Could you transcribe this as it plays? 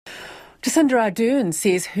Jacinda Ardern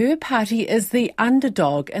says her party is the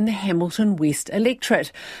underdog in the Hamilton West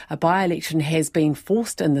electorate. A by-election has been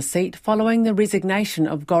forced in the seat following the resignation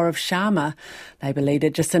of Gaurav Sharma. Labour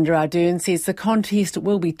leader Jacinda Ardern says the contest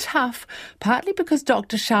will be tough, partly because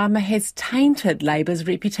Dr Sharma has tainted Labour's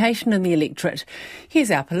reputation in the electorate.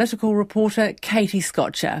 Here's our political reporter Katie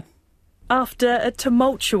Scotcher. After a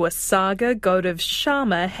tumultuous saga, Gaurav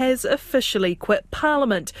Sharma has officially quit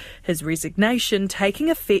Parliament, his resignation taking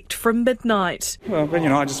effect from midnight. Well,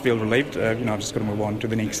 I just feel relieved. I've just got to move on to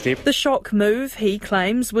the next step. The shock move, he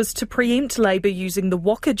claims, was to preempt Labour using the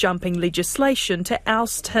waka jumping legislation to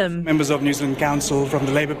oust him. Members of New Zealand Council from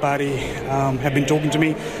the Labour Party have been talking to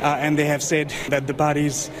me and they have said that the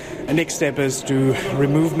party's next step is to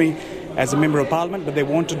remove me as a Member of Parliament, but they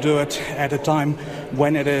want to do it at a time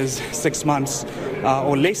when it is 6 months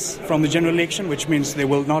or less from the general election, which means there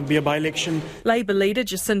will not be a by-election. Labour leader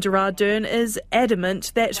Jacinda Ardern is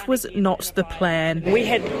adamant that was not the plan. We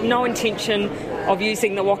had no intention of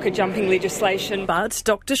using the waka jumping legislation. But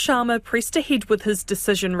Dr Sharma pressed ahead with his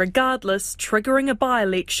decision regardless, triggering a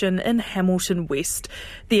by-election in Hamilton West.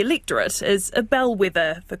 The electorate is a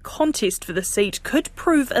bellwether. The contest for the seat could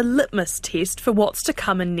prove a litmus test for what's to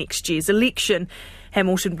come in next year's election.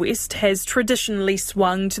 Hamilton West has traditionally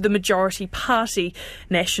swung to the majority party.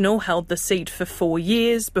 National held the seat for 4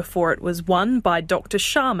 years before it was won by Dr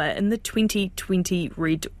Sharma in the 2020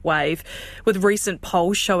 red wave. With recent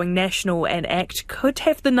polls showing National and ACT could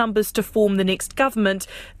have the numbers to form the next government,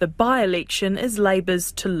 the by-election is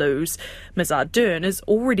Labour's to lose. Ms Ardern is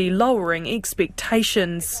already lowering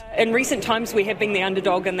expectations. In recent times we have been the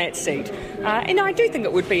underdog in that seat, and I do think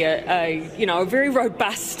it would be a very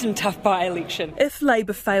robust and tough by-election. If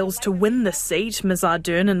Labour fails to win the seat, Ms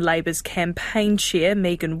Ardern and Labour's campaign chair,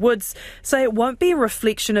 Megan Woods, say it won't be a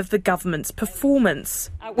reflection of the government's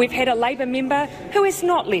performance. We've had a Labour member who has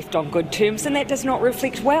not left on good terms, and that does not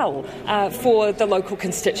reflect well for the local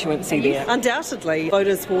constituency there. Undoubtedly,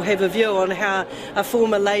 voters will have a view on how a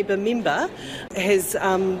former Labour member has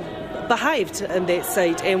behaved in that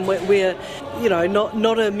seat, and we're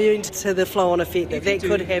not immune to the flow-on effect that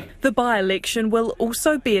could have. The by-election will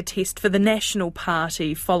also be a test for the National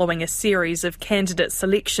Party following a series of candidate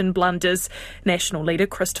selection blunders. National leader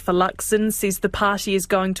Christopher Luxon says the party is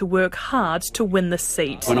going to work hard to win the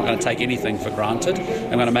seat. We're not going to take anything for granted. We're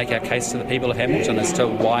going to make our case to the people of Hamilton as to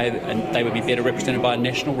why they would be better represented by a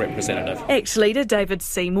national representative. ACT leader David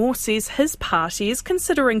Seymour says his party is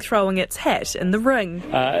considering throwing its hat in the ring.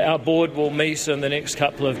 Our board will meet in the next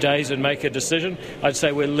couple of days and make a decision. I'd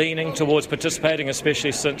say we're leaning towards participating,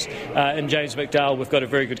 especially since in James McDowell we've got a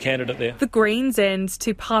very good candidate there. The Greens and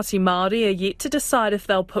Te Pāti Māori are yet to decide if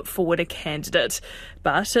they'll put forward a candidate,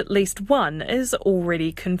 but at least one is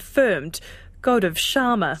already confirmed. Gaurav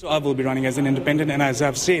Sharma. So I will be running as an independent, and as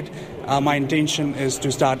I've said, my intention is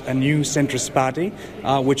to start a new centrist party,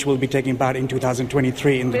 which will be taking part in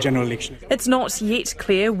 2023 in the general election. It's not yet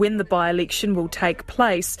clear when the by-election will take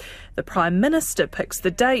place. The Prime Minister picks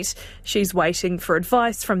the date. She's waiting for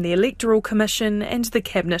advice from the Electoral Commission and the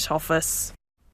Cabinet Office.